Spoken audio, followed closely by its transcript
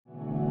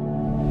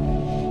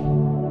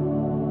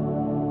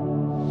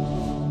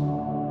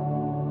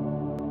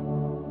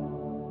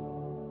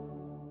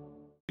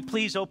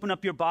please open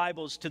up your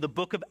Bibles to the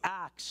book of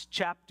Acts,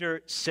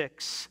 chapter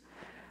 6.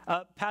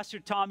 Pastor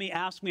Tommy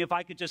asked me if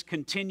I could just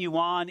continue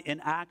on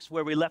in Acts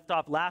where we left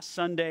off last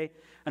Sunday.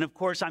 And of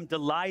course, I'm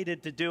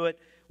delighted to do it.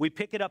 We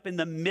pick it up in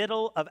the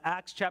middle of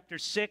Acts chapter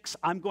 6.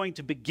 I'm going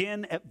to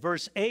begin at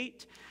verse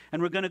 8,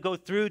 and we're going to go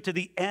through to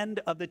the end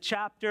of the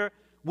chapter.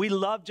 We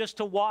love just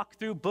to walk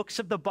through books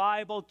of the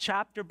Bible,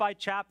 chapter by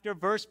chapter,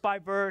 verse by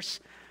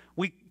verse.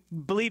 We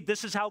believe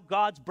this is how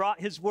God's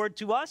brought his word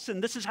to us,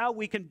 and this is how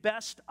we can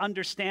best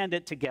understand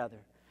it together.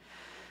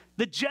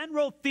 The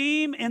general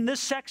theme in this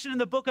section in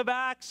the book of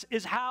Acts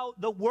is how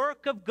the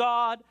work of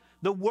God,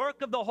 the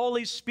work of the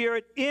Holy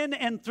Spirit in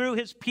and through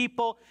his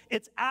people,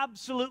 it's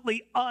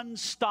absolutely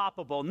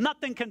unstoppable.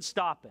 Nothing can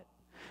stop it.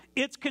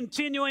 It's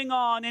continuing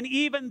on, and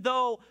even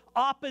though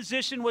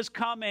opposition was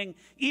coming,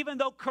 even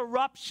though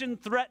corruption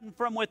threatened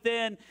from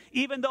within,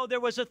 even though there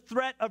was a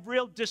threat of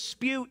real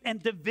dispute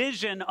and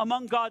division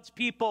among God's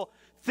people,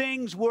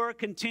 things were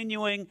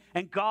continuing,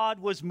 and God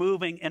was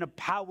moving in a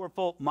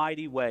powerful,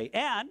 mighty way.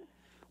 And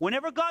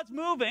whenever God's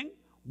moving,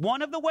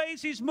 one of the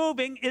ways he's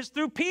moving is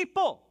through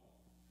people.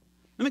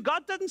 I mean,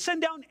 God doesn't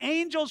send down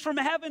angels from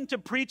heaven to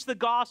preach the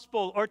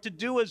gospel or to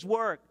do his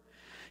work.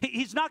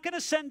 He's not going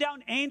to send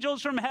down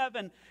angels from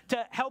heaven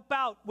to help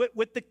out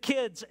with the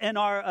kids in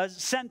our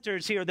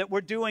centers here that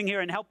we're doing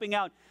here and helping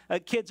out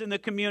kids in the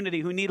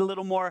community who need a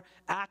little more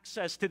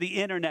access to the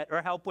internet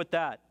or help with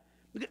that.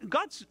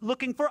 God's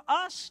looking for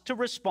us to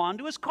respond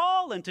to his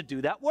call and to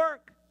do that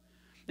work.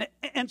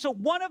 And so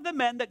one of the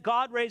men that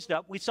God raised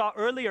up, we saw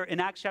earlier in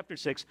Acts chapter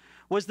 6,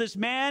 was this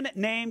man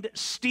named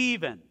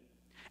Stephen.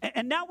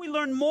 And now we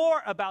learn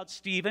more about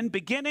Stephen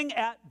beginning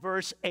at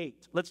verse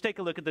 8. Let's take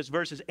a look at this,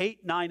 verses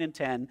 8, 9, and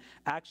 10,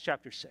 Acts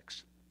chapter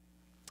 6.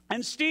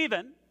 And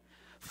Stephen,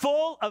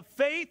 full of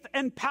faith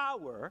and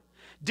power,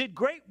 did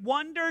great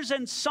wonders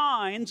and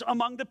signs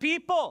among the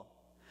people.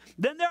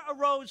 Then there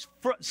arose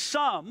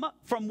some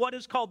from what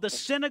is called the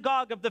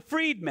synagogue of the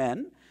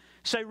freedmen,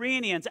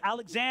 Cyrenians,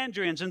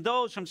 Alexandrians, and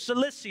those from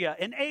Cilicia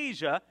and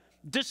Asia,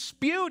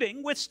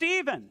 disputing with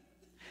Stephen.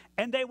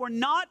 And they were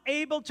not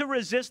able to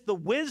resist the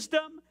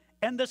wisdom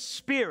and the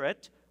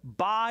spirit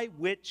by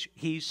which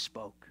he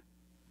spoke.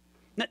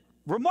 Now,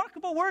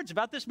 remarkable words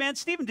about this man,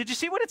 Stephen. Did you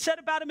see what it said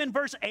about him in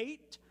verse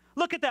 8?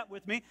 Look at that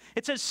with me.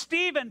 It says,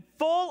 Stephen,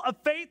 full of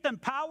faith and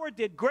power,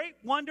 did great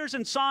wonders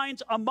and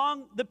signs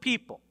among the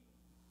people.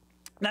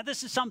 Now,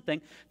 this is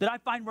something that I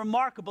find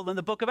remarkable in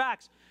the book of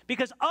Acts,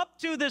 because up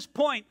to this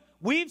point,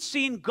 we've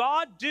seen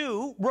God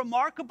do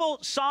remarkable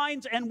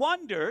signs and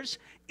wonders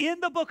in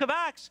the book of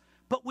Acts,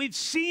 but we've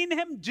seen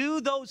him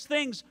do those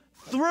things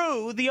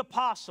through the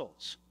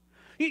apostles.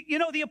 You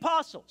know, the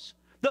apostles,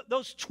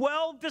 those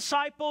 12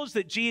 disciples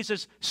that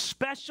Jesus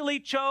specially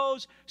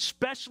chose,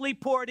 specially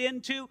poured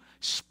into,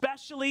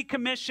 specially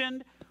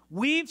commissioned.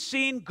 We've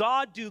seen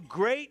God do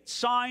great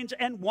signs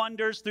and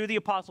wonders through the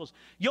apostles.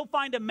 You'll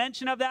find a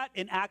mention of that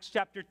in Acts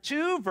chapter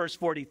 2, verse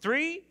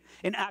 43.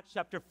 In Acts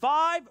chapter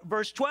 5,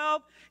 verse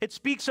 12, it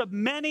speaks of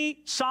many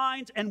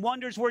signs and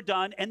wonders were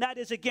done, and that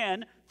is,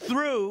 again,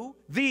 through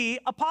the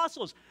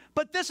apostles.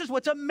 But this is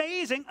what's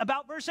amazing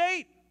about verse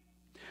 8.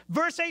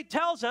 Verse 8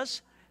 tells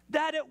us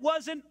that it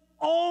wasn't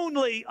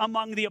only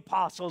among the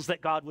apostles that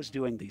God was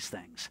doing these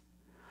things.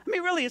 I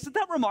mean, really, isn't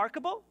that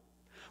remarkable?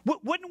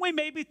 Wouldn't we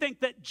maybe think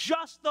that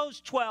just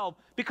those 12,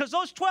 because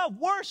those 12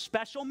 were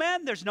special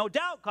men, there's no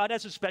doubt God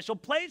has a special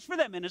place for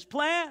them in his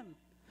plan.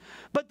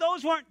 But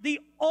those weren't the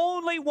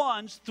only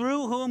ones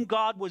through whom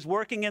God was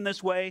working in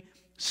this way.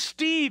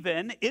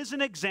 Stephen is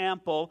an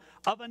example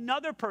of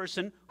another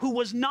person who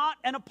was not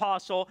an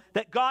apostle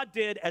that God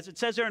did, as it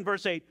says there in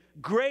verse 8,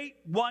 great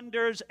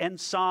wonders and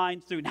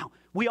signs through. Now,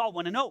 we all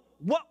want to know,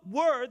 what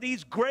were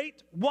these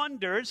great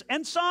wonders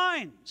and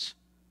signs?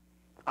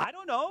 I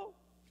don't know.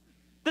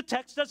 The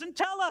text doesn't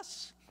tell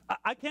us.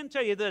 I can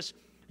tell you this.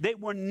 They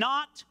were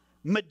not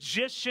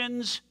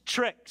magicians'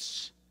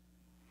 tricks.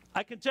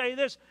 I can tell you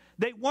this.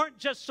 They weren't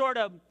just sort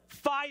of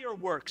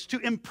fireworks to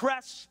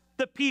impress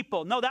the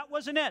people. No, that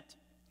wasn't it.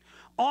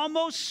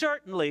 Almost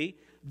certainly,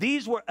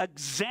 these were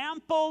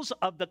examples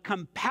of the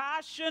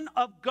compassion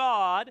of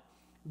God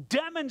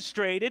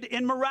demonstrated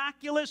in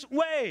miraculous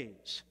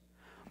ways.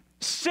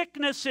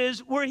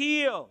 Sicknesses were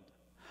healed.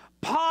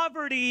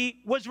 Poverty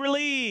was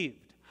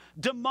relieved.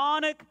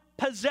 Demonic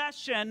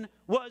possession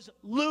was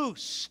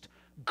loosed.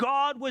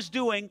 God was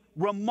doing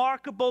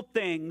remarkable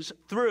things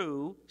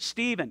through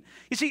Stephen.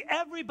 You see,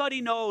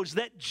 everybody knows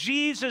that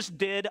Jesus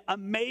did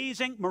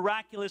amazing,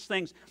 miraculous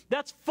things.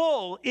 That's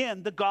full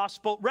in the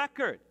gospel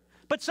record.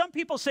 But some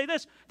people say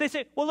this. They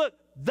say, well, look,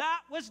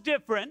 that was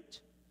different.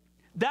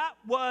 That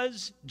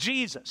was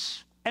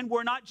Jesus. And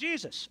we're not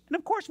Jesus. And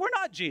of course, we're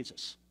not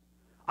Jesus.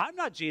 I'm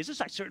not Jesus.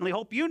 I certainly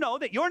hope you know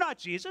that you're not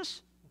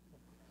Jesus.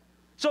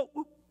 So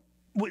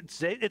we'd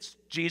say it's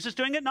Jesus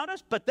doing it, not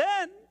us. But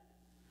then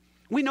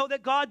we know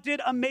that God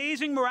did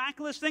amazing,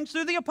 miraculous things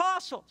through the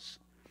apostles,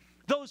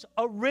 those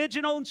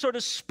original and sort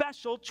of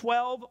special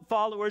 12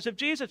 followers of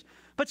Jesus.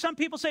 But some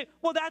people say,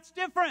 well, that's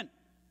different.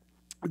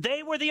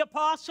 They were the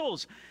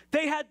apostles.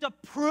 They had to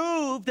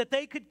prove that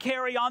they could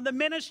carry on the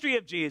ministry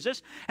of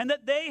Jesus and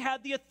that they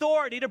had the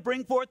authority to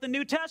bring forth the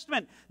New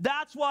Testament.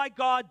 That's why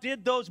God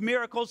did those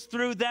miracles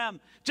through them,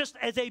 just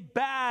as a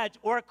badge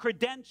or a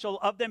credential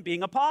of them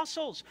being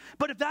apostles.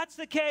 But if that's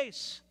the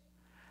case,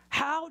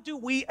 how do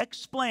we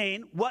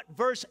explain what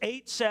verse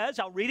 8 says?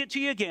 I'll read it to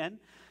you again.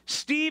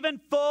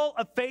 Stephen, full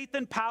of faith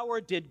and power,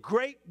 did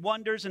great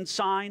wonders and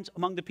signs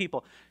among the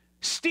people.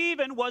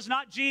 Stephen was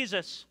not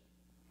Jesus.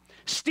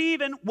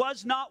 Stephen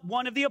was not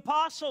one of the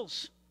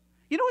apostles.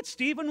 You know what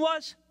Stephen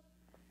was?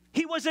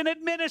 He was an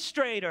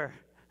administrator.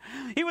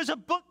 He was a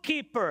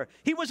bookkeeper.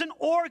 He was an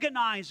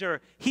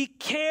organizer. He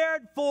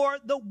cared for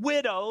the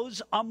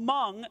widows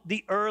among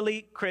the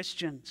early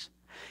Christians.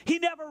 He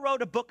never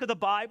wrote a book of the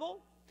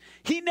Bible.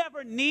 He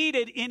never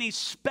needed any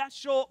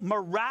special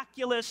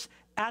miraculous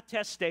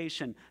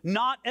attestation.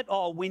 Not at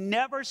all. We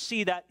never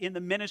see that in the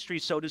ministry,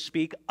 so to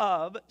speak,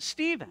 of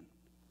Stephen.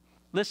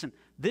 Listen,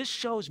 this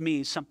shows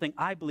me something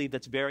I believe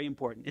that's very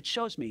important. It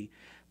shows me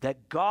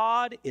that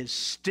God is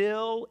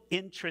still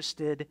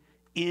interested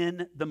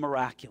in the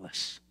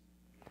miraculous.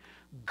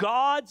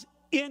 God's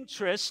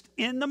interest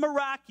in the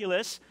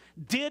miraculous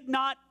did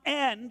not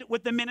end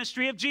with the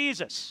ministry of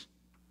Jesus.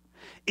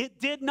 It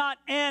did not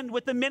end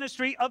with the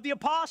ministry of the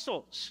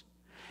apostles.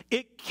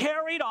 It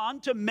carried on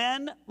to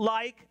men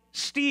like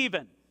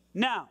Stephen.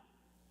 Now,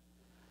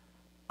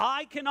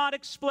 I cannot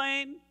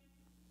explain,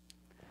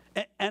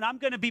 and I'm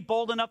going to be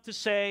bold enough to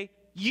say,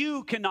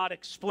 you cannot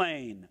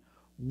explain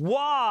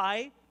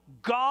why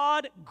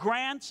God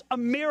grants a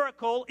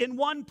miracle in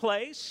one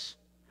place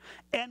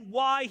and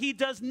why he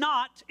does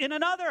not in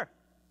another.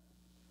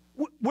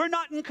 We're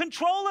not in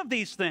control of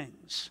these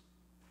things.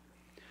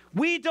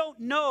 We don't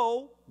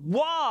know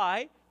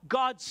why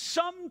God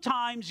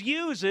sometimes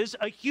uses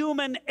a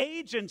human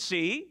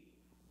agency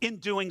in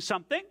doing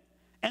something,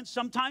 and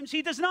sometimes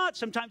he does not.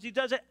 Sometimes he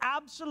does it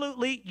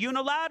absolutely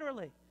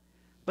unilaterally.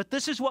 But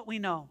this is what we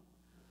know.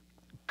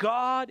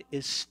 God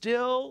is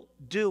still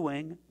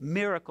doing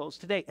miracles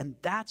today, and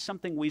that's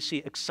something we see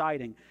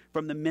exciting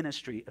from the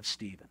ministry of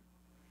Stephen.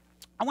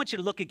 I want you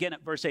to look again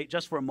at verse 8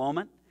 just for a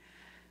moment.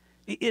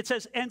 It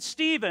says, and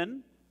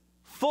Stephen,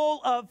 full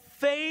of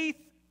faith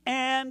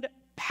and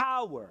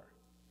power.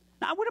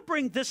 Now, I want to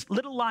bring this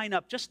little line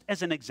up just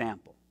as an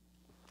example.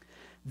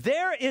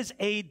 There is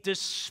a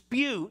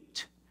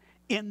dispute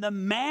in the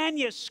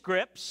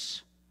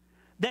manuscripts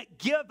that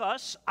give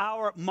us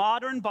our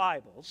modern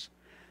Bibles.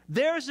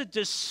 There's a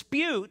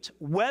dispute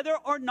whether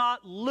or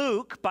not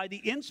Luke, by the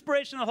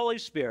inspiration of the Holy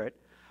Spirit,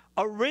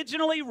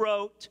 originally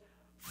wrote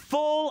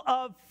full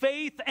of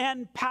faith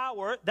and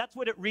power. That's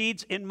what it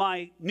reads in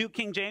my New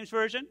King James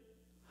Version.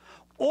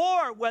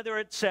 Or whether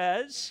it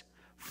says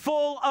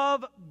full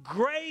of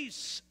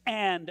grace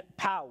and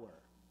power.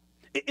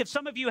 If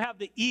some of you have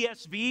the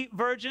ESV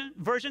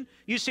version,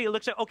 you see it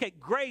looks like, okay,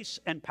 grace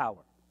and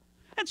power.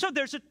 And so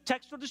there's a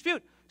textual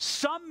dispute.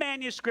 Some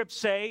manuscripts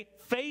say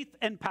faith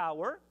and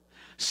power.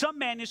 Some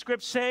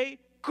manuscripts say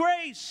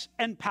grace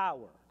and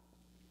power.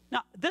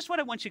 Now, this is what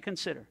I want you to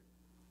consider.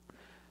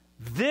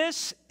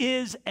 This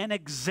is an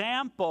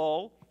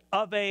example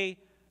of a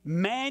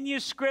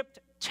manuscript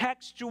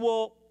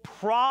textual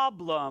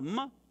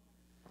problem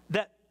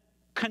that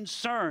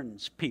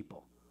concerns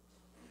people.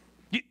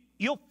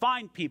 You'll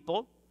find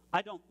people,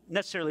 I don't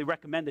necessarily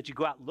recommend that you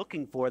go out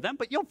looking for them,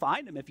 but you'll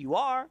find them if you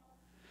are.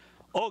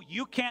 Oh,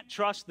 you can't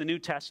trust the New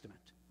Testament.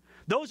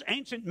 Those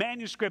ancient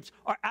manuscripts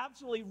are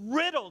absolutely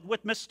riddled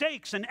with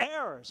mistakes and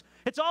errors.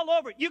 It's all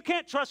over. You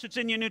can't trust what's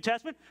in your New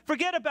Testament.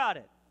 Forget about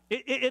it.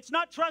 It's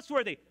not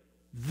trustworthy.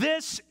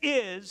 This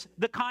is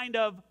the kind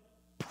of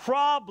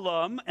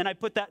problem, and I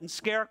put that in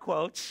scare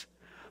quotes,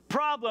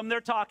 problem they're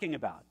talking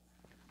about.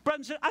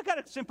 Brothers, I got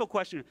a simple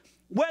question.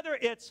 Whether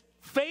it's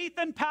faith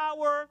and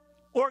power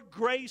or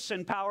grace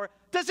and power,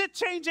 does it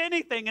change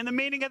anything in the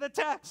meaning of the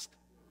text?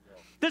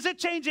 Does it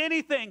change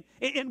anything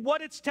in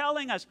what it's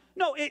telling us?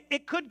 No,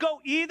 it could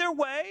go either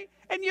way,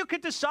 and you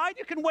could decide,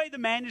 you can weigh the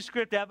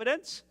manuscript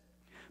evidence,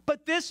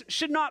 but this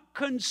should not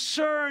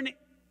concern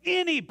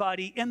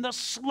anybody in the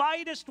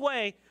slightest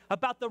way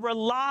about the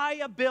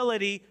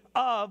reliability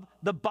of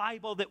the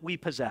Bible that we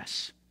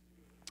possess.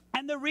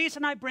 And the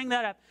reason I bring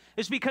that up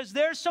is because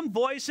there's some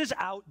voices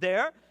out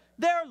there.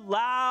 They're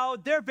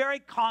loud. They're very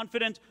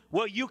confident.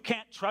 Well, you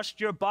can't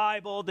trust your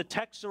Bible. The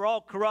texts are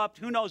all corrupt.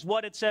 Who knows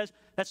what it says?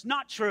 That's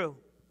not true.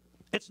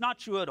 It's not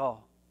true at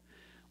all.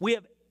 We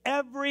have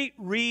every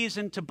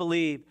reason to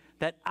believe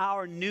that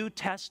our New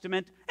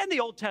Testament, and the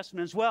Old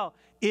Testament as well,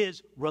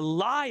 is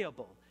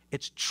reliable.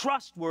 It's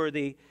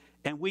trustworthy,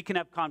 and we can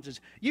have confidence.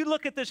 You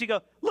look at this, you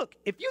go, look,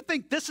 if you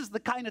think this is the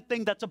kind of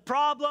thing that's a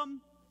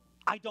problem,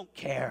 I don't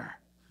care.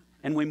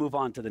 And we move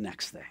on to the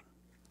next thing.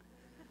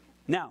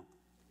 Now,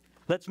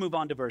 let's move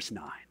on to verse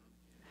 9.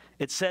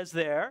 It says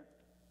there,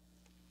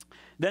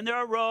 then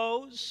there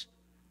arose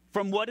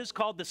from what is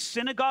called the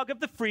synagogue of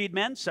the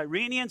freedmen,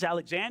 Cyrenians,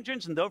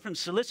 Alexandrians, and those from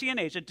Cilicia and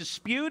Asia,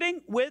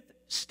 disputing with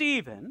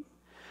Stephen.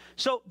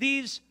 So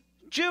these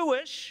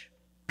Jewish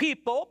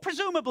people,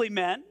 presumably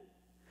men,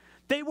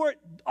 They were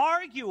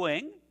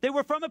arguing. They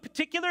were from a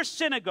particular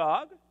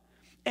synagogue.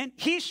 And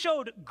he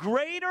showed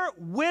greater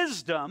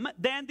wisdom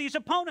than these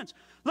opponents.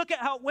 Look at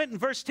how it went in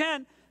verse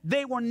 10.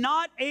 They were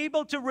not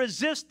able to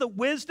resist the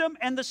wisdom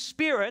and the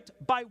spirit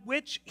by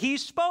which he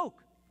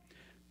spoke.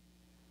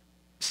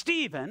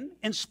 Stephen,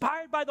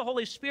 inspired by the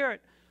Holy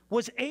Spirit,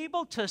 was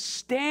able to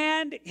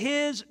stand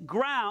his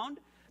ground.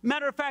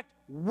 Matter of fact,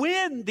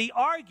 win the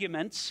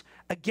arguments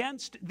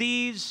against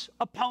these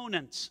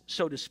opponents,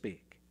 so to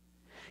speak.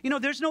 You know,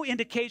 there's no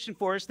indication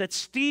for us that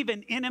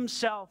Stephen in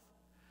himself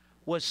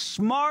was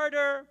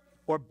smarter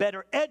or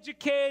better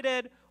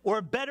educated or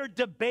a better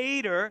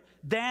debater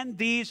than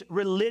these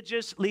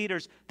religious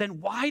leaders.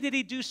 Then why did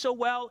he do so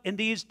well in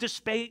these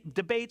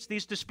debates,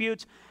 these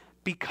disputes?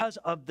 Because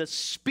of the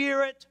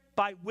spirit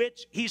by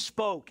which he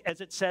spoke,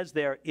 as it says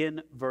there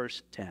in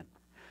verse 10.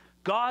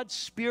 God's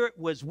spirit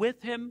was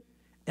with him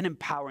and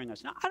empowering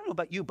us. Now, I don't know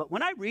about you, but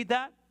when I read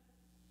that,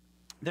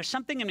 there's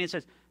something in me that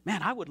says,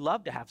 man, I would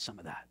love to have some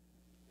of that.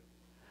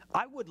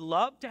 I would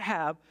love to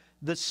have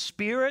the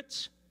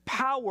Spirit's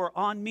power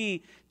on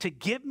me to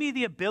give me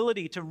the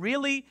ability to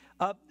really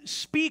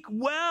speak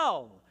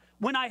well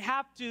when I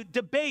have to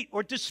debate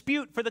or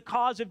dispute for the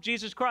cause of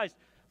Jesus Christ.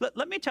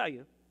 Let me tell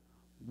you,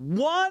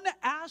 one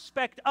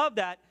aspect of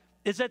that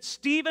is that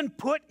Stephen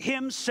put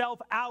himself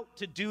out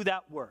to do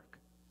that work.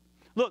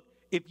 Look,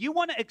 if you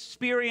want to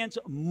experience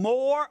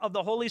more of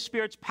the Holy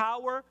Spirit's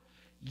power,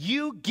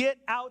 you get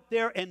out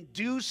there and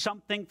do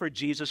something for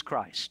Jesus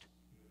Christ.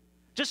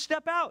 Just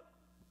step out.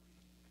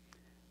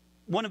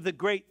 One of the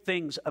great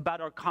things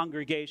about our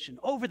congregation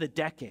over the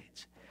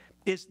decades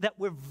is that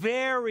we're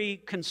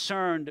very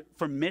concerned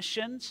for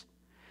missions.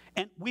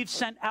 And we've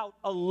sent out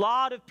a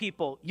lot of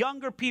people,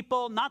 younger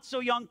people, not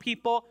so young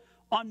people,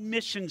 on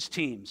missions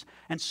teams.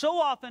 And so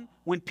often,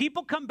 when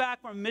people come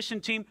back from a mission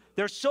team,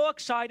 they're so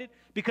excited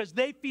because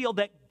they feel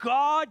that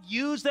God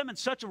used them in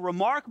such a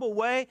remarkable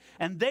way,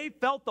 and they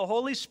felt the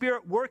Holy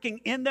Spirit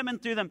working in them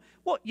and through them.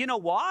 Well, you know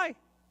why?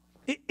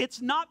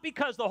 It's not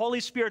because the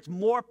Holy Spirit's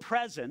more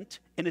present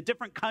in a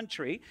different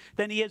country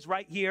than he is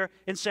right here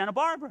in Santa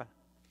Barbara.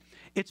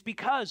 It's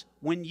because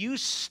when you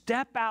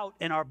step out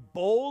and are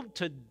bold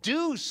to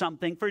do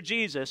something for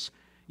Jesus,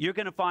 you're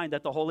going to find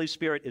that the Holy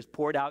Spirit is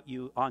poured out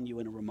on you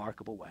in a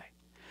remarkable way.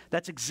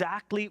 That's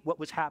exactly what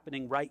was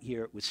happening right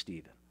here with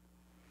Stephen.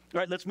 All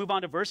right, let's move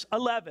on to verse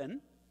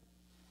 11.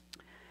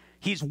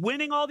 He's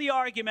winning all the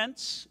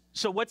arguments.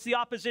 So what's the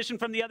opposition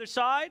from the other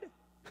side?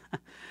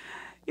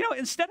 You know,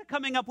 instead of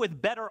coming up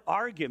with better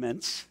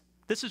arguments,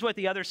 this is what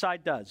the other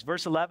side does.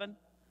 Verse 11.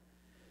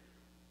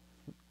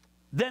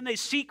 Then they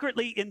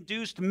secretly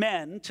induced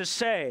men to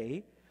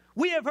say,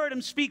 we have heard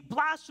him speak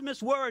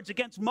blasphemous words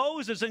against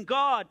Moses and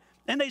God.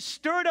 And they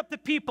stirred up the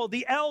people,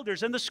 the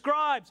elders and the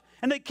scribes,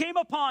 and they came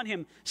upon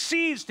him,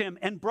 seized him,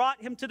 and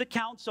brought him to the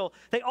council.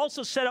 They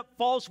also set up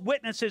false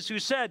witnesses who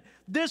said,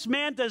 this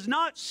man does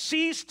not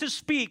cease to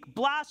speak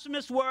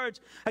blasphemous words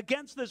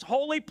against this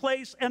holy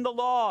place and the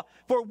law.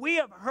 For we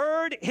have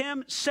heard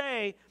him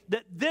say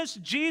that this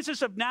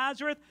Jesus of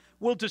Nazareth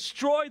will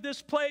destroy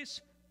this place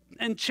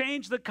and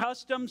change the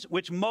customs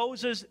which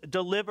Moses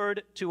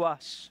delivered to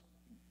us.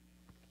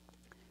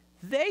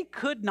 They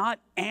could not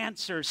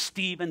answer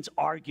Stephen's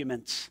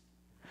arguments.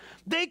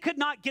 They could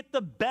not get the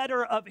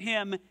better of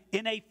him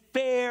in a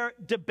fair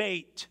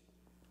debate.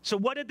 So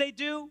what did they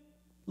do?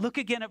 Look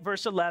again at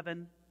verse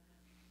 11.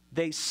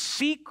 They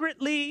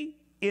secretly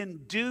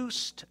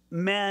induced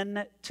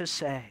men to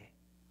say.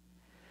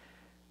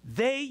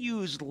 They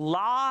used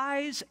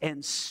lies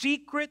and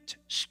secret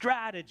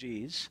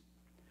strategies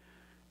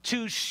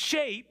to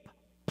shape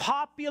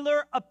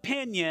popular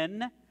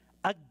opinion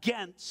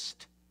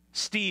against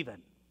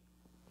Stephen,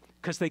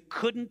 because they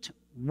couldn't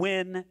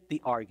win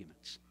the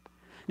arguments.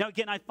 Now,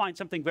 again, I find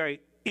something very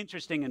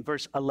interesting in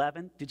verse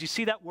 11. Did you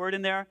see that word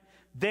in there?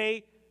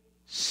 They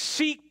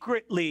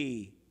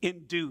secretly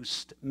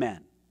induced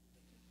men.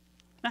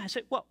 Now, I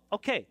say, well,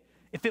 okay,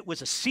 if it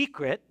was a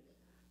secret,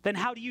 then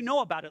how do you know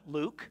about it,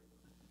 Luke?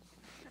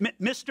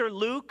 Mr.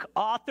 Luke,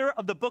 author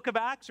of the book of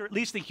Acts, or at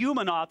least the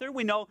human author,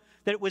 we know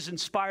that it was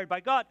inspired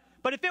by God.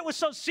 But if it was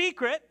so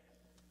secret,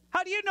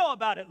 how do you know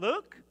about it,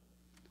 Luke?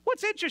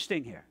 What's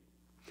interesting here?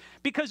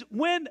 Because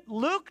when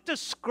Luke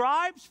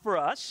describes for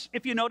us,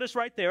 if you notice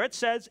right there, it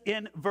says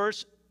in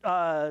verse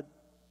 9,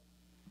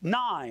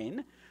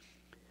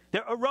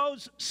 there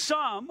arose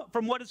some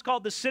from what is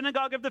called the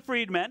synagogue of the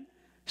freedmen,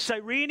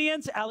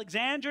 Cyrenians,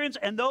 Alexandrians,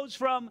 and those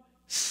from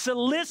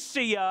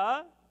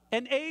Cilicia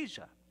and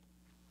Asia.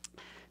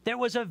 There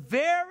was a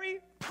very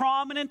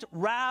prominent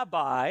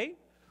rabbi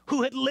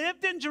who had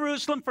lived in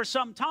Jerusalem for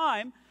some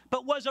time,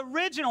 but was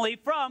originally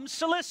from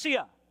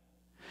Cilicia.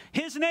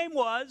 His name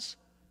was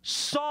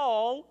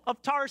Saul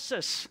of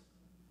Tarsus.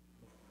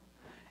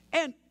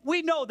 And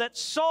we know that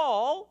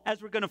Saul,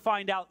 as we're going to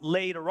find out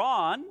later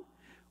on,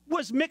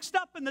 was mixed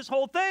up in this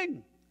whole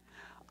thing.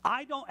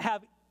 I don't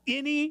have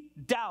any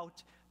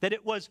doubt that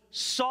it was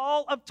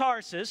Saul of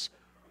Tarsus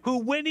who,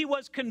 when he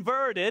was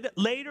converted,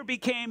 later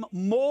became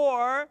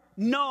more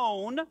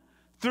known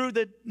through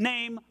the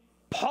name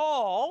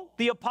Paul,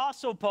 the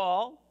Apostle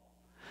Paul,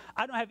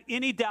 I don't have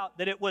any doubt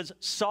that it was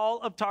Saul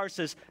of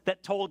Tarsus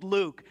that told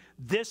Luke,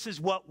 this is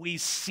what we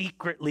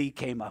secretly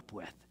came up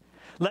with.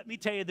 Let me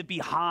tell you the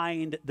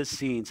behind the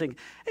scenes. And,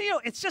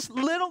 it's just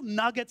little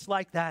nuggets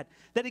like that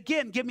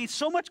again, give me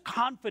so much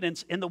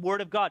confidence in the Word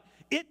of God.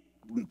 It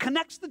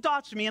connects the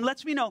dots to me and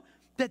lets me know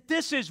that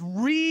this is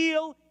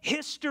real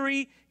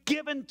history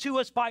given to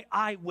us by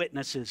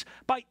eyewitnesses,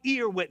 by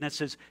ear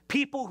witnesses,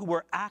 people who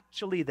were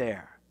actually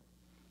there.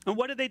 And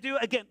what did they do?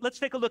 Again, let's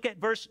take a look at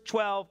verse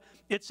 12.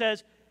 It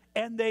says,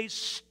 and they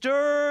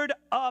stirred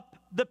up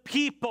the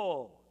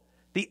people,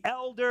 the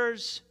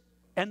elders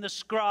and the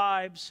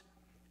scribes,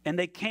 and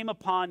they came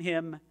upon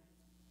him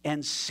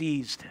and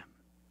seized him.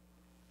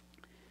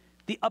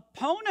 The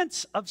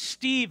opponents of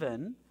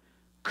Stephen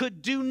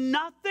could do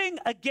nothing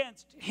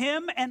against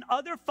him and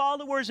other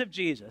followers of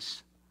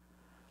Jesus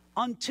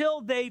until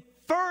they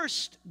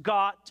first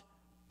got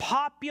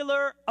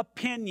popular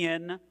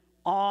opinion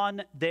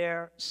on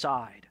their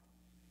side.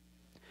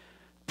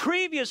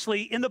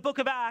 Previously, in the book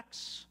of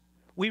Acts,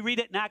 we read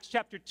it in Acts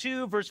chapter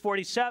 2, verse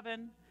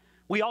 47.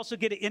 We also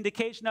get an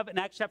indication of it in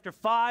Acts chapter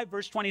 5,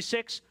 verse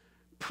 26.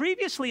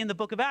 Previously in the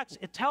book of Acts,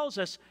 it tells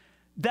us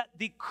that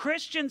the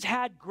Christians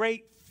had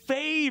great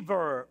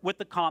favor with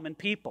the common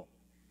people.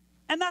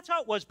 And that's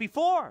how it was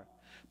before.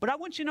 But I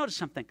want you to notice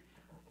something.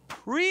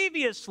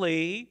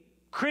 Previously,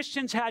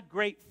 Christians had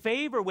great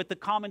favor with the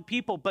common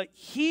people, but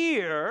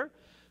here,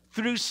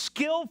 through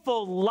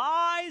skillful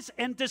lies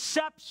and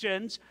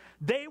deceptions,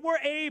 they were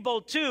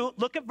able to,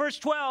 look at verse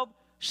 12,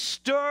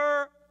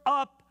 stir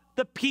up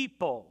the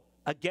people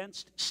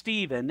against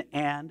Stephen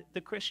and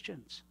the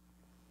Christians.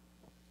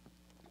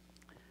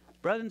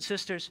 Brothers and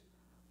sisters,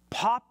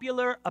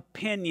 popular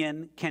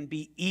opinion can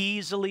be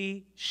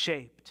easily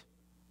shaped.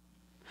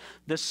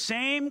 The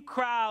same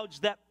crowds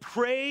that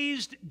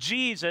praised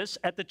Jesus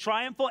at the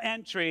triumphal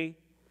entry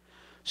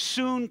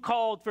soon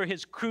called for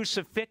his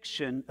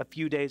crucifixion a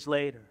few days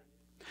later.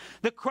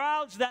 The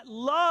crowds that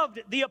loved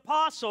the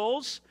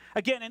apostles,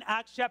 again in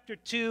Acts chapter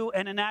 2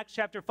 and in Acts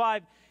chapter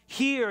 5,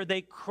 here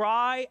they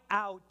cry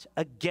out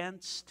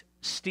against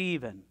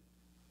Stephen.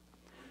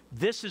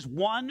 This is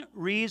one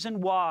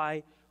reason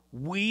why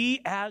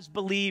we as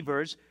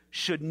believers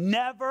should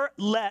never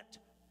let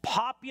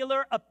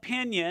popular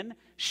opinion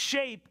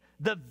shape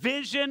the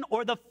vision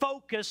or the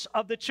focus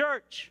of the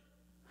church.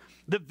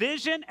 The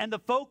vision and the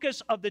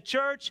focus of the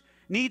church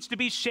needs to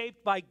be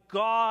shaped by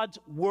God's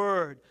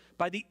word,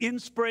 by the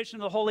inspiration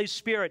of the Holy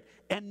Spirit,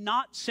 and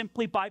not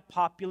simply by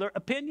popular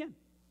opinion.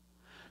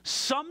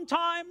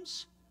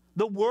 Sometimes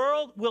the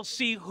world will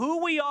see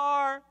who we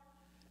are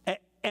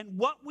and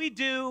what we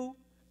do,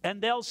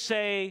 and they'll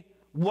say,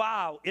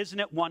 wow, isn't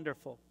it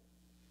wonderful?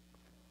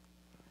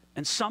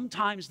 And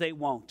sometimes they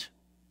won't.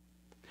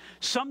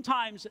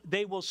 Sometimes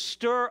they will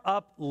stir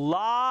up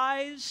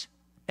lies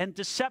and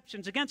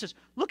deceptions against us.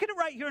 Look at it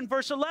right here in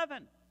verse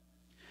 11.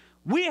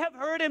 We have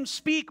heard him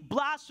speak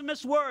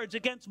blasphemous words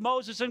against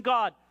Moses and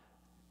God.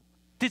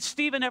 Did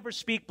Stephen ever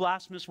speak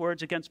blasphemous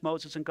words against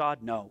Moses and God?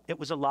 No, it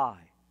was a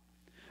lie.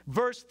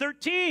 Verse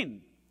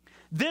 13,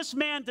 this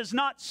man does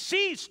not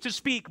cease to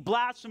speak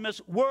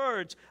blasphemous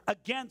words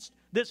against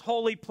this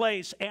holy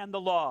place and the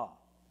law.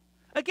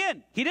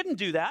 Again, he didn't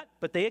do that,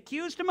 but they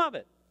accused him of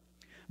it.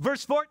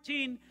 Verse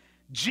 14,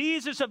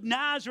 Jesus of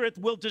Nazareth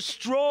will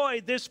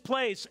destroy this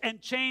place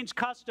and change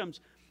customs.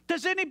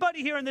 Does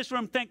anybody here in this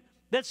room think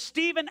that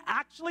Stephen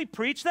actually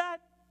preached that?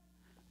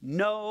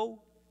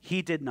 No,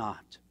 he did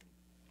not.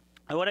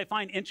 And what I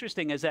find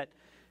interesting is that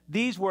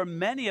these were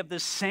many of the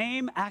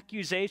same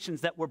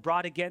accusations that were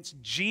brought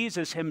against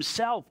Jesus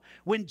himself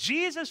when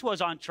Jesus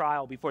was on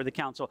trial before the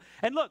council.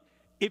 And look,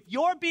 if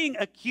you're being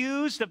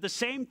accused of the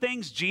same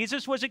things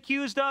Jesus was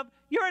accused of,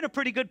 you're in a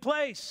pretty good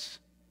place.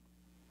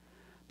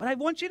 But I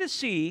want you to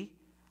see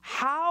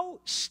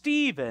how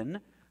Stephen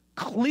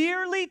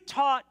clearly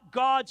taught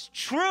God's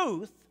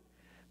truth,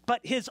 but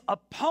his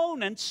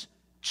opponents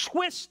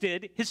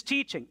twisted his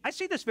teaching. I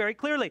see this very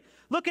clearly.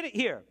 Look at it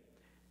here.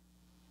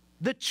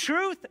 The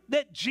truth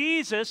that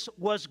Jesus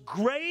was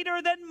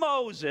greater than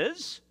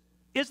Moses,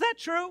 is that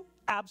true?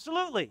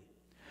 Absolutely.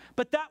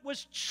 But that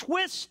was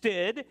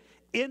twisted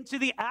into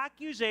the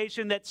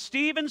accusation that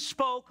Stephen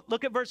spoke,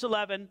 look at verse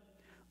 11,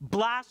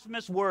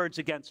 blasphemous words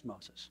against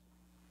Moses.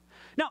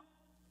 Now,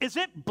 is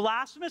it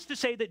blasphemous to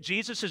say that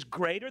Jesus is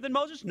greater than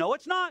Moses? No,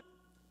 it's not.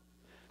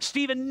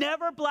 Stephen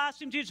never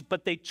blasphemed Jesus,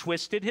 but they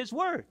twisted his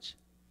words.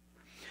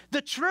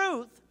 The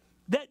truth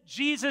that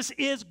Jesus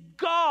is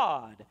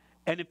God,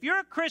 and if you're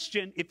a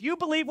Christian, if you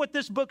believe what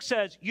this book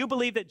says, you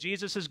believe that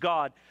Jesus is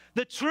God.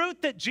 The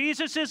truth that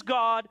Jesus is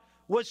God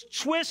was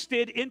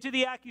twisted into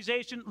the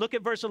accusation, look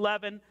at verse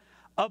 11,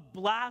 of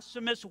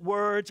blasphemous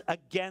words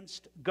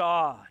against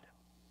God.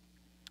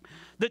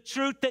 The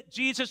truth that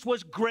Jesus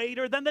was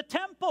greater than the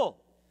temple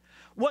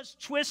was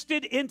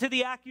twisted into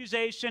the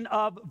accusation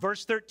of,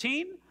 verse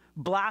 13,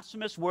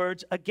 blasphemous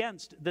words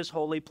against this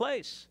holy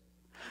place.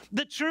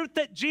 The truth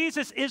that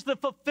Jesus is the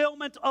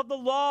fulfillment of the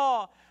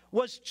law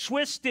was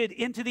twisted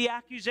into the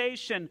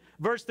accusation,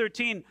 verse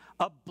 13,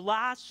 of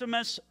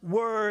blasphemous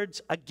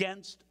words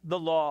against the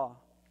law.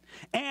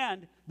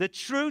 And the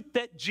truth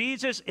that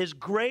Jesus is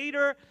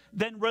greater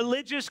than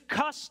religious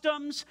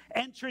customs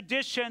and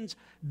traditions,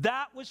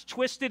 that was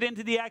twisted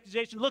into the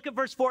accusation. Look at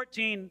verse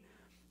 14,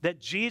 that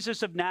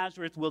Jesus of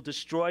Nazareth will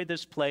destroy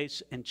this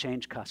place and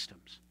change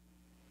customs.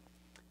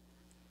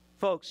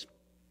 Folks,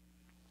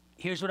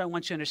 here's what I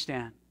want you to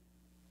understand.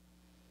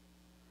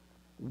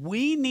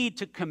 We need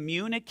to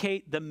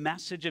communicate the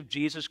message of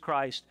Jesus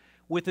Christ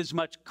with as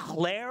much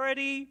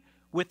clarity,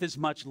 with as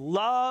much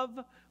love,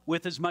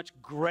 with as much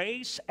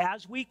grace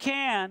as we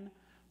can.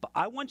 But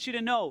I want you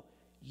to know,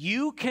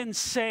 you can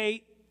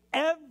say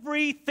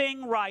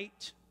everything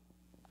right,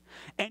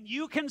 and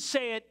you can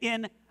say it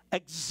in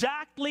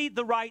exactly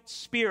the right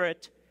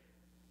spirit,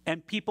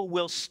 and people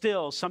will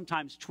still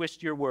sometimes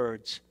twist your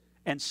words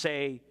and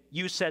say,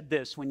 you said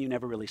this when you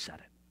never really said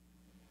it.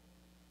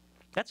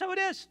 That's how it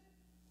is.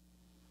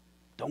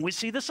 Don't we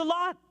see this a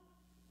lot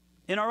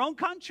in our own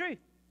country?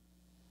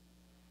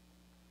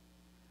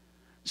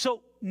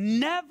 So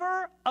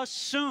never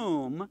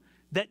assume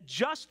that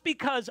just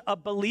because a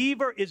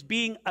believer is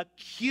being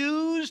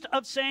accused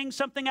of saying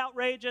something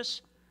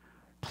outrageous,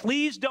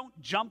 please don't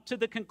jump to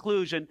the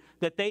conclusion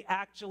that they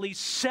actually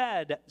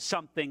said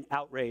something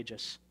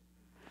outrageous.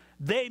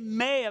 They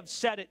may have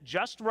said it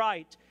just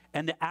right,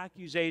 and the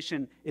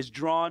accusation is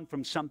drawn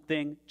from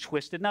something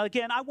twisted. Now,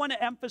 again, I want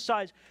to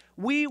emphasize,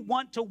 we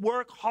want to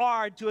work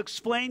hard to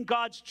explain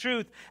God's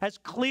truth as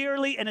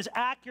clearly and as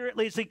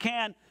accurately as we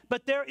can,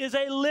 but there is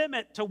a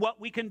limit to what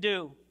we can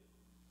do.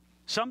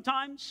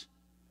 Sometimes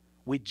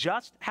we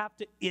just have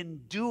to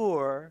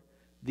endure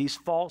these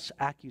false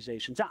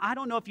accusations. Now, I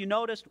don't know if you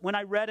noticed when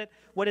I read it,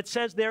 what it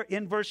says there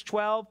in verse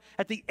 12.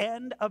 At the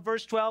end of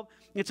verse 12,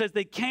 it says,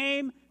 they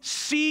came,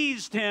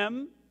 seized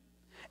him,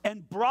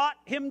 and brought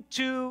him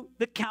to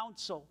the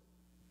council.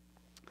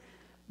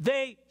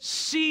 They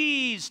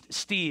seized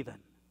Stephen.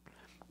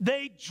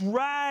 They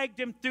dragged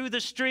him through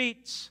the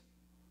streets.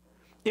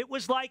 It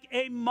was like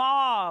a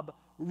mob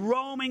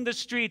roaming the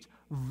streets,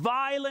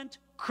 violent,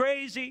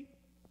 crazy.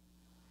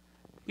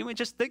 You would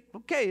just think,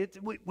 okay,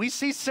 we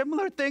see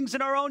similar things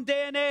in our own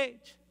day and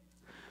age.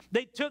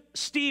 They took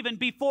Stephen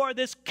before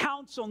this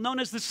council known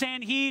as the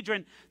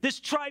Sanhedrin, this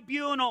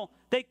tribunal.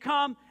 They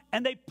come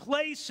and they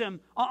place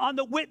him on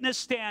the witness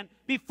stand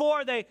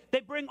before they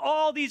bring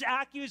all these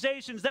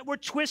accusations that were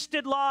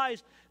twisted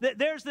lies.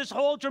 There's this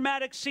whole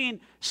dramatic scene.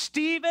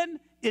 Stephen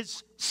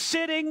is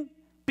sitting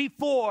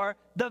before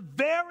the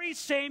very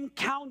same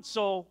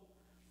council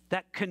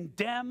that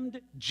condemned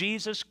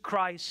Jesus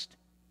Christ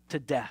to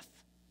death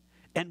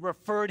and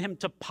referred him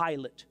to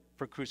Pilate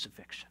for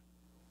crucifixion.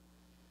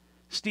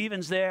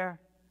 Stephen's there,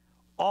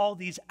 all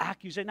these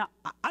accusations. Now,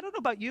 I don't know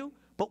about you,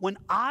 but when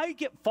I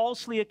get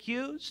falsely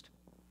accused,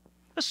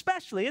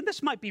 especially, and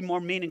this might be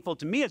more meaningful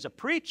to me as a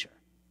preacher,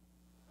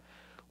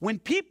 when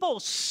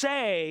people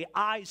say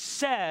I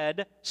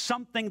said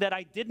something that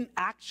I didn't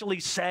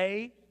actually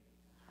say,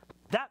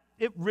 that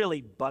it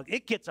really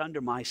it gets under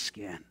my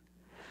skin.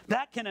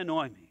 That can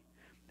annoy me.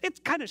 It's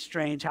kind of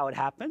strange how it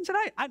happens, and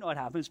I know it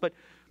happens, but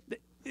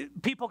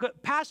people go,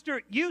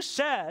 Pastor, you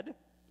said, and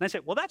I say,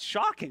 well, that's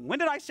shocking. When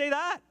did I say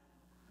that?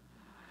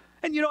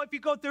 And you know, if you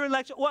go through a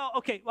lecture, well,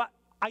 okay, well,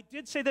 I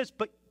did say this,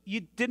 but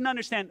you didn't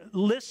understand.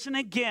 Listen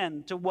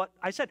again to what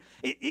I said.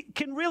 It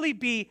can really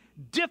be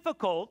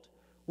difficult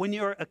when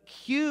you're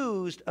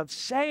accused of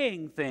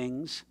saying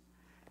things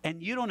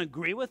and you don't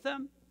agree with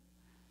them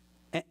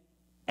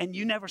and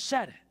you never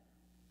said it.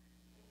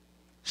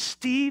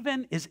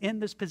 Stephen is in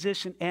this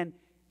position and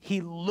he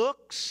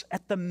looks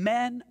at the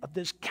men of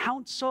this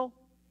council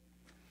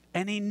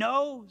and he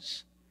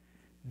knows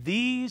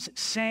these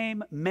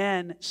same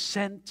men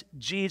sent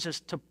Jesus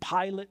to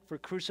Pilate for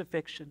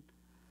crucifixion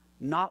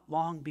not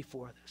long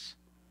before this.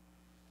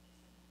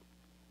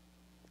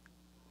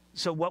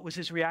 So what was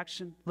his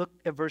reaction? Look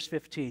at verse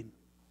 15.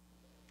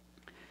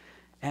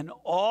 And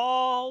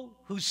all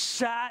who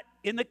sat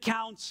in the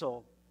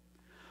council,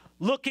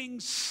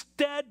 looking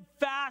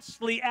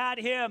steadfastly at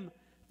him,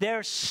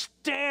 they're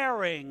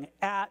staring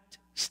at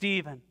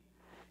Stephen.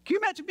 Can you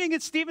imagine being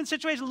in Stephen's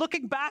situation,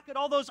 looking back at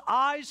all those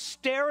eyes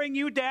staring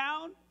you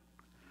down?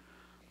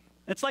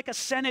 It's like a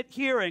Senate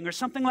hearing or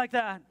something like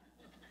that.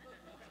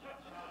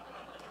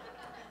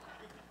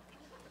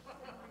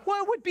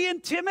 Well, it would be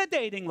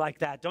intimidating like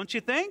that, don't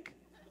you think?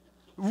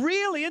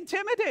 Really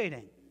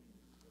intimidating.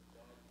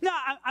 Now,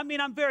 I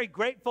mean, I'm very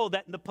grateful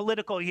that in the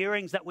political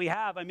hearings that we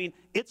have, I mean,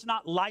 it's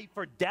not life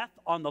or death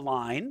on the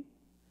line.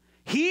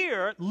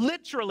 Here,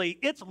 literally,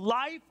 it's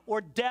life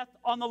or death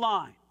on the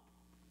line.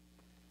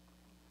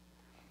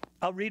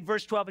 I'll read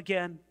verse 12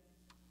 again.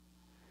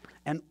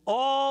 And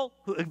all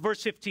who,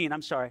 verse 15,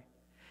 I'm sorry.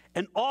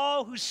 And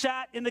all who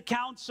sat in the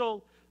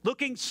council,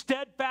 looking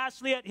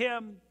steadfastly at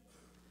him,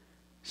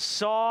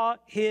 saw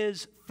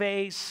his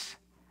face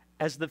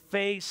as the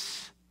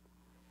face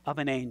of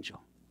an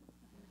angel.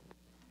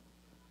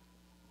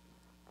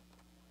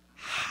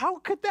 How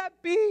could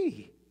that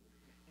be?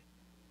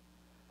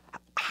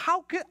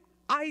 How could,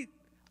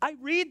 I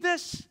read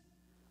this,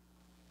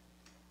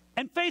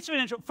 and face of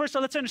an angel, first of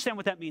all, let's understand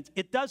what that means.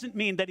 It doesn't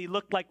mean that he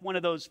looked like one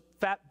of those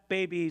fat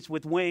babies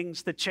with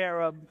wings, the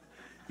cherub.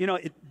 You know,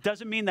 it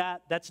doesn't mean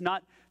that.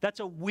 That's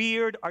a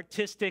weird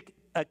artistic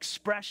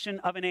expression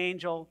of an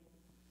angel.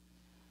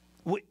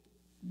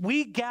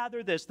 We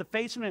gather this, the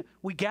face of an angel,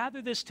 we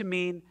gather this to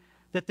mean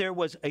that there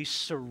was a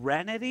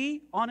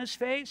serenity on his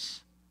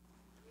face.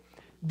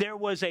 There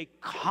was a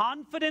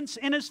confidence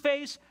in his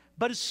face,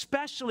 but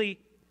especially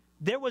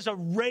there was a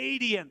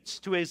radiance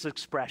to his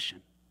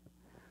expression.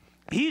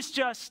 He's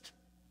just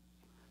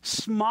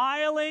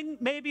smiling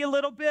maybe a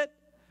little bit,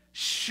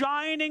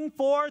 shining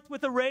forth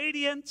with a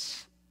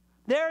radiance.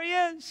 There he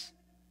is.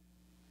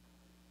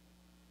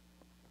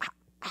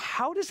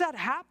 How does that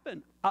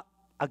happen?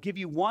 I'll give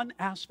you one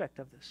aspect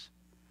of this.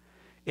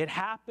 It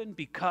happened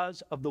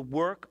because of the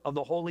work of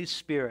the Holy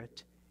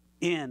Spirit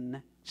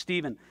in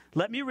Stephen.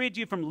 Let me read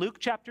you from Luke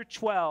chapter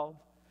 12,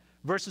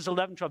 verses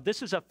 11 and 12.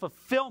 This is a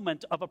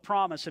fulfillment of a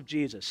promise of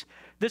Jesus.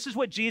 This is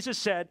what Jesus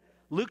said,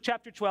 Luke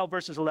chapter 12,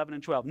 verses 11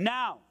 and 12.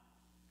 Now,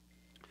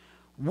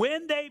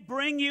 when they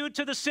bring you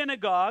to the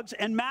synagogues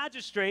and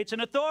magistrates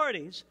and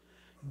authorities,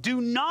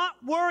 do not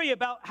worry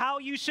about how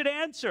you should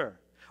answer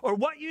or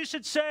what you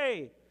should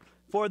say,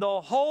 for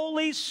the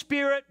Holy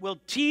Spirit will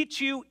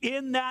teach you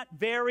in that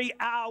very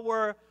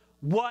hour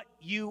what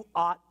you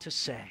ought to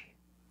say.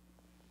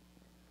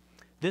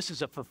 This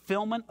is a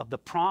fulfillment of the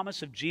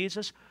promise of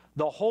Jesus.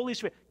 The Holy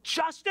Spirit,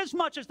 just as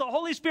much as the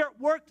Holy Spirit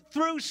worked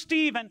through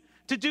Stephen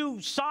to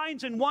do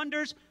signs and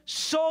wonders,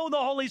 so the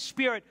Holy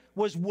Spirit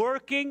was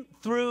working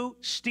through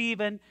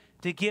Stephen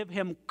to give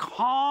him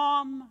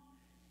calm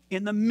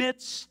in the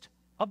midst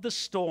of the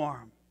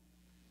storm.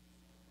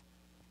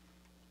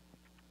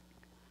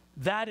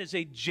 That is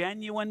a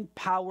genuine,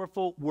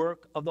 powerful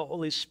work of the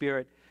Holy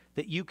Spirit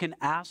that you can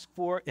ask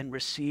for and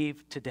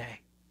receive today.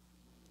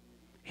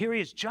 Here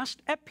he is,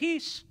 just at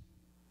peace.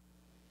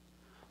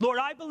 Lord,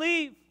 I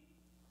believe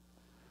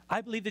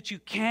that you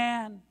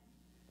can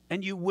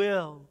and you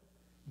will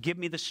give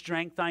me the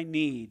strength I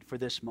need for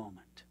this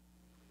moment.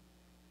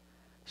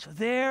 So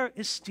there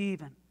is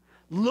Stephen,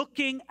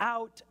 looking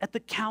out at the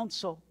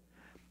council,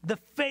 the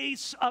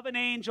face of an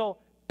angel,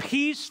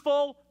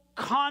 peaceful,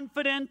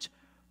 confident,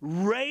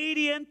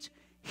 radiant.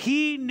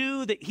 He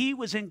knew that he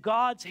was in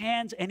God's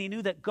hands, and he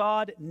knew that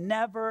God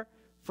never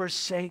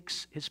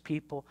forsakes his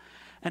people.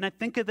 And I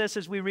think of this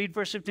as we read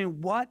verse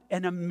 15. What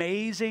an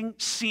amazing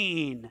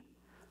scene.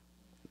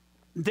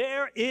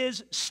 There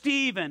is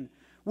Stephen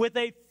with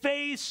a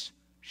face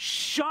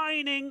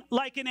shining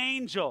like an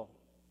angel.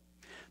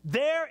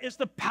 There is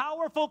the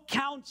powerful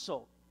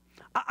council.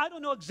 I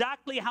don't know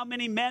exactly how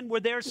many men were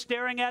there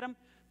staring at him.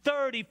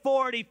 30,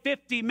 40,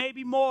 50,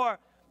 maybe more.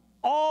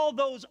 All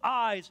those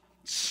eyes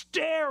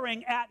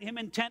staring at him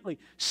intently,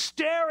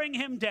 staring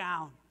him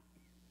down.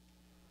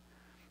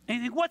 And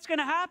you think, what's going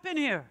to happen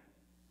here?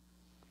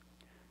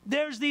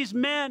 There's these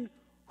men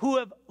who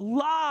have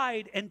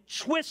lied and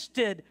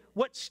twisted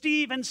what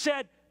Stephen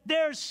said.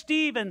 There's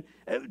Stephen,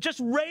 just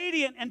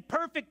radiant and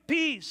perfect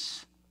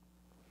peace.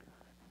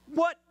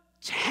 What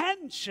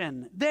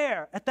tension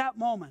there at that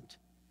moment.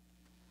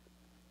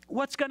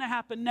 What's going to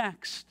happen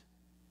next?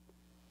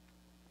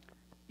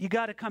 You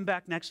got to come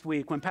back next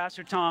week when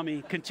Pastor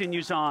Tommy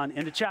continues on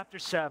into chapter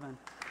 7.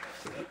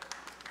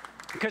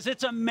 Because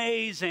it's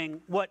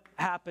amazing what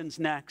happens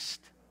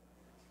next.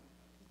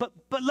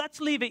 But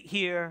let's leave it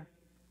here,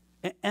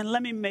 and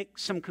let me make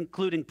some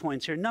concluding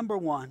points here. Number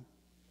one,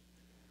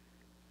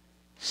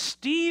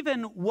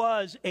 Stephen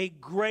was a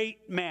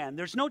great man.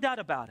 There's no doubt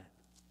about it.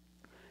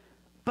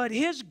 But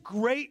his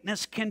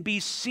greatness can be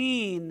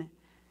seen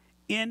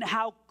in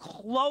how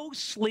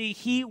closely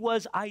he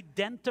was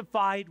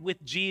identified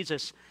with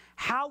Jesus,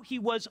 how he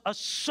was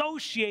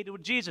associated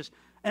with Jesus.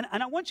 And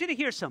I want you to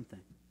hear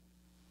something.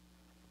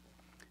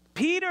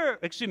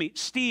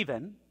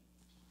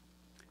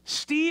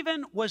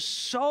 Stephen was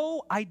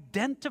so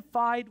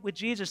identified with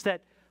Jesus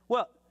that,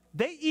 well,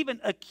 they even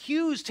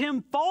accused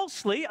him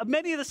falsely of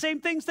many of the same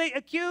things they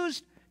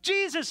accused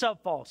Jesus of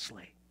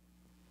falsely.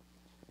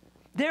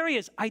 There he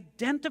is,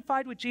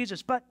 identified with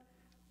Jesus. But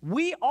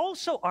we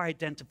also are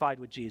identified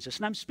with Jesus.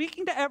 And I'm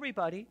speaking to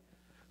everybody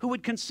who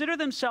would consider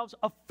themselves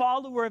a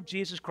follower of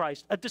Jesus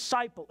Christ, a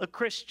disciple, a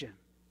Christian.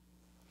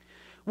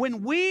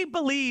 When we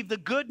believe the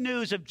good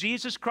news of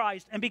Jesus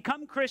Christ and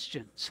become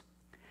Christians,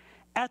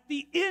 at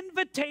the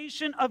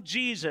invitation of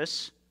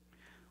Jesus,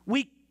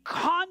 we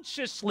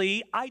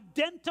consciously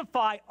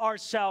identify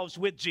ourselves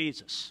with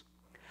Jesus.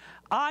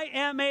 I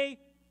am a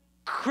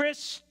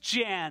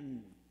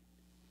Christian,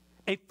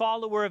 a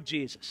follower of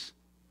Jesus.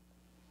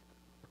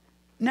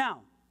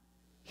 Now,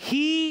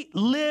 he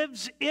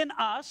lives in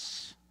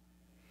us,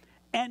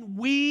 and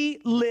we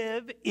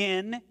live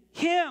in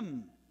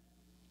him.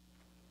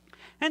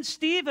 And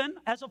Stephen,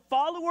 as a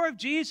follower of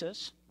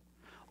Jesus,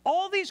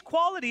 all these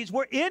qualities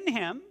were in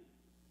him,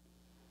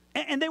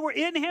 And they were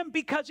in him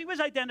because he was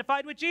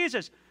identified with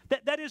Jesus.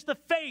 That is the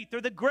faith or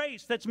the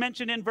grace that's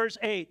mentioned in verse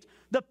 8.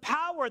 The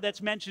power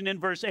that's mentioned in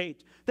verse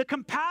 8. The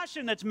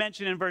compassion that's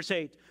mentioned in verse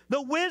 8.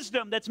 The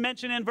wisdom that's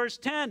mentioned in verse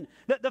 10.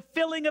 The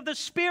filling of the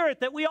Spirit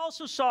that we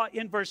also saw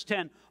in verse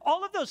 10.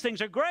 All of those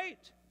things are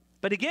great.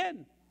 But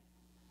again,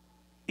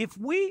 if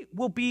we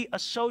will be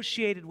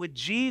associated with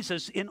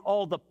Jesus in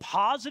all the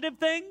positive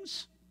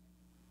things,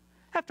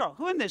 after all,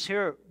 who in this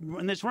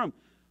room,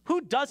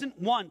 who doesn't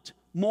want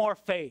more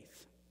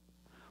faith?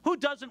 Who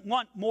doesn't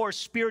want more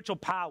spiritual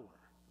power?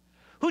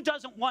 Who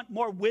doesn't want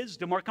more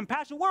wisdom or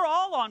compassion? We're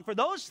all on for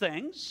those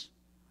things.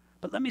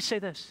 But let me say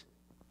this.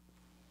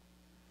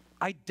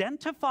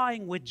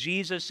 Identifying with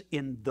Jesus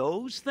in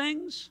those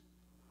things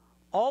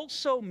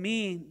also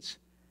means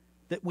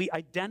that we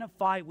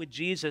identify with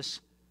Jesus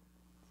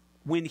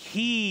when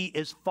he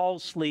is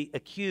falsely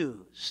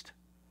accused.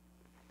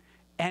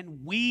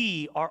 And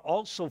we are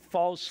also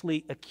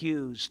falsely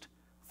accused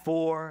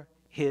for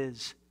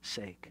his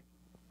sake.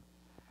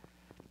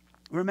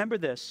 Remember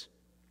this,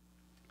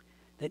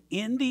 that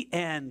in the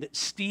end,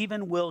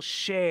 Stephen will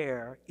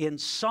share in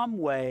some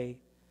way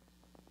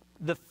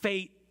the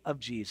fate of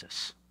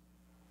Jesus.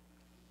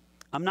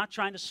 I'm not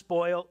trying to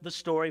spoil the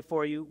story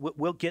for you.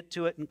 We'll get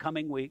to it in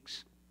coming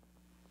weeks.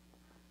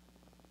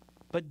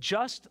 But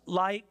just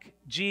like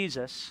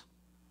Jesus,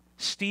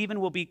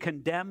 Stephen will be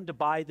condemned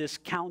by this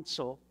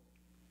council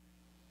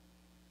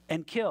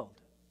and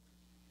killed.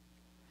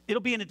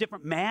 It'll be in a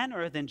different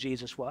manner than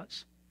Jesus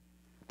was.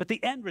 But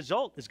the end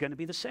result is going to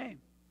be the same.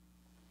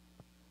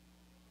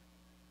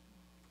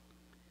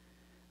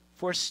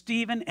 For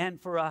Stephen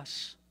and for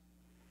us,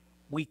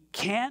 we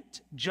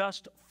can't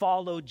just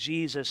follow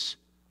Jesus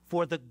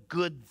for the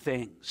good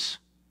things.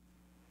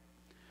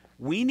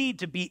 We need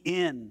to be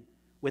in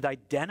with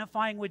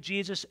identifying with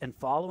Jesus and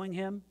following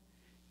him,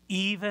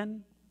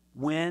 even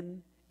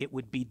when it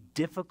would be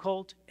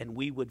difficult and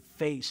we would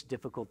face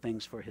difficult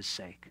things for his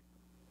sake.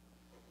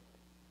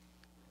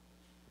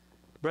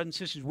 Brothers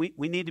and sisters,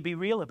 we need to be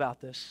real about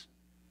this.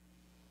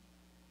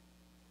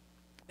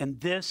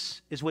 And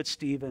this is what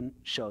Stephen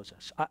shows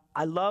us.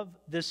 I love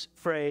this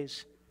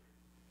phrase.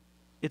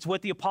 It's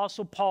what the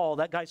Apostle Paul,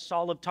 that guy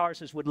Saul of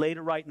Tarsus, would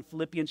later write in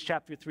Philippians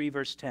chapter 3,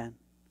 verse 10.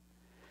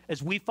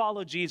 As we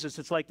follow Jesus,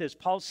 it's like this.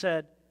 Paul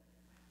said,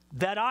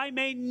 that I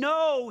may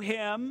know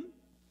him.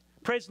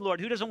 Praise the Lord.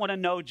 Who doesn't want to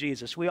know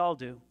Jesus? We all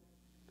do.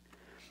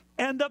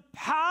 And the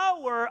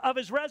power of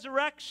his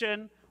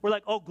resurrection. We're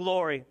like, oh,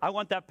 glory. I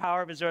want that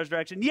power of his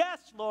resurrection.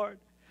 Yes, Lord.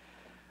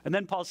 And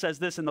then Paul says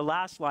this in the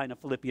last line of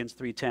Philippians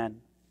 3:10.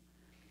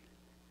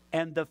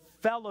 And the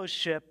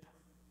fellowship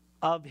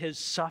of his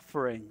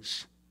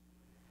sufferings,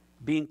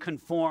 being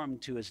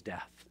conformed to his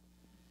death.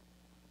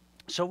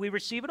 So we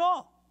receive it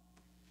all.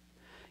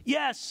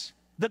 Yes,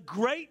 the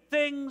great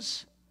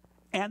things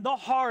and the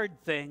hard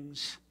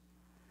things.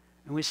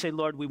 And we say,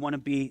 Lord, we want to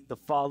be the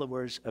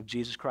followers of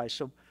Jesus Christ.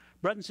 So,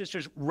 brothers and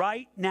sisters,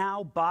 right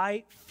now,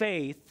 by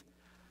faith,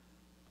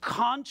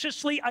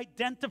 consciously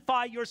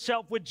identify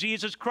yourself with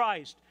Jesus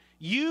Christ.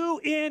 You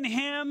in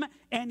him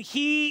and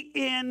he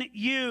in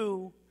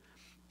you.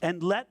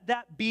 And let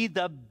that be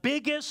the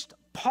biggest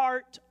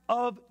part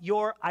of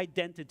your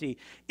identity.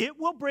 It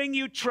will bring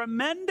you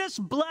tremendous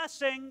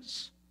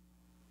blessings.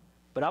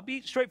 But I'll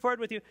be straightforward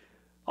with you.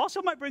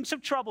 Also might bring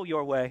some trouble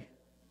your way.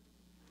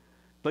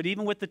 But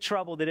even with the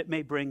trouble that it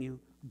may bring you,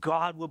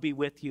 God will be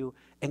with you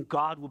and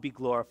God will be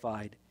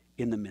glorified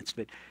in the midst of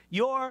it.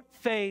 Your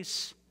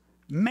face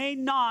may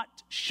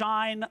not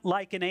shine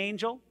like an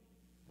angel,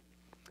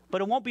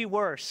 but it won't be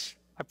worse.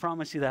 I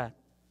promise you that.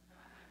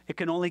 It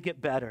can only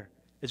get better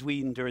as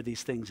we endure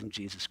these things in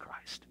Jesus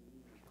Christ.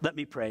 Let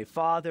me pray.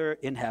 Father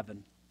in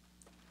heaven,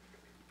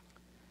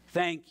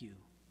 thank you.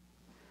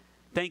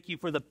 Thank you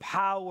for the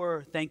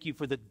power. Thank you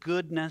for the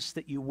goodness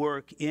that you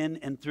work in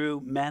and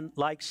through men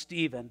like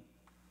Stephen.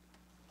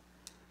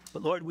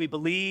 But Lord, we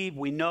believe,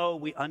 we know,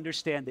 we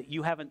understand that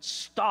you haven't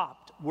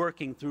stopped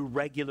working through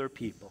regular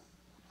people.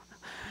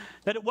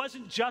 That it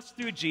wasn't just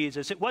through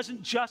Jesus. It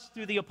wasn't just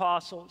through the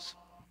apostles.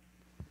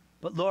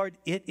 But Lord,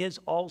 it is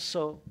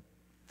also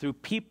through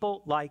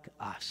people like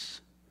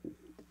us.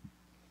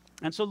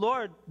 And so,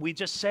 Lord, we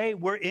just say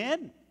we're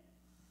in.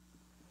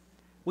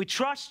 We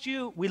trust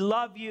you, we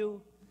love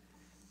you,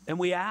 and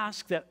we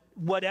ask that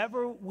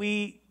whatever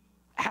we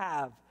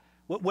have,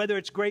 whether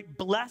it's great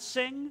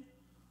blessing,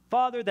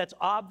 Father, that's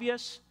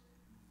obvious,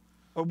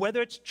 or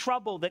whether it's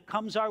trouble that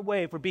comes our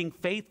way for being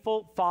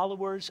faithful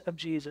followers of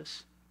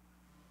Jesus,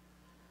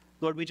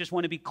 Lord, we just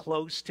want to be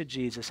close to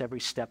Jesus every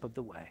step of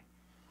the way.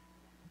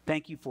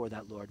 Thank you for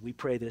that, Lord. We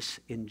pray this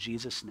in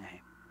Jesus'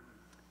 name.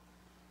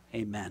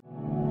 Amen.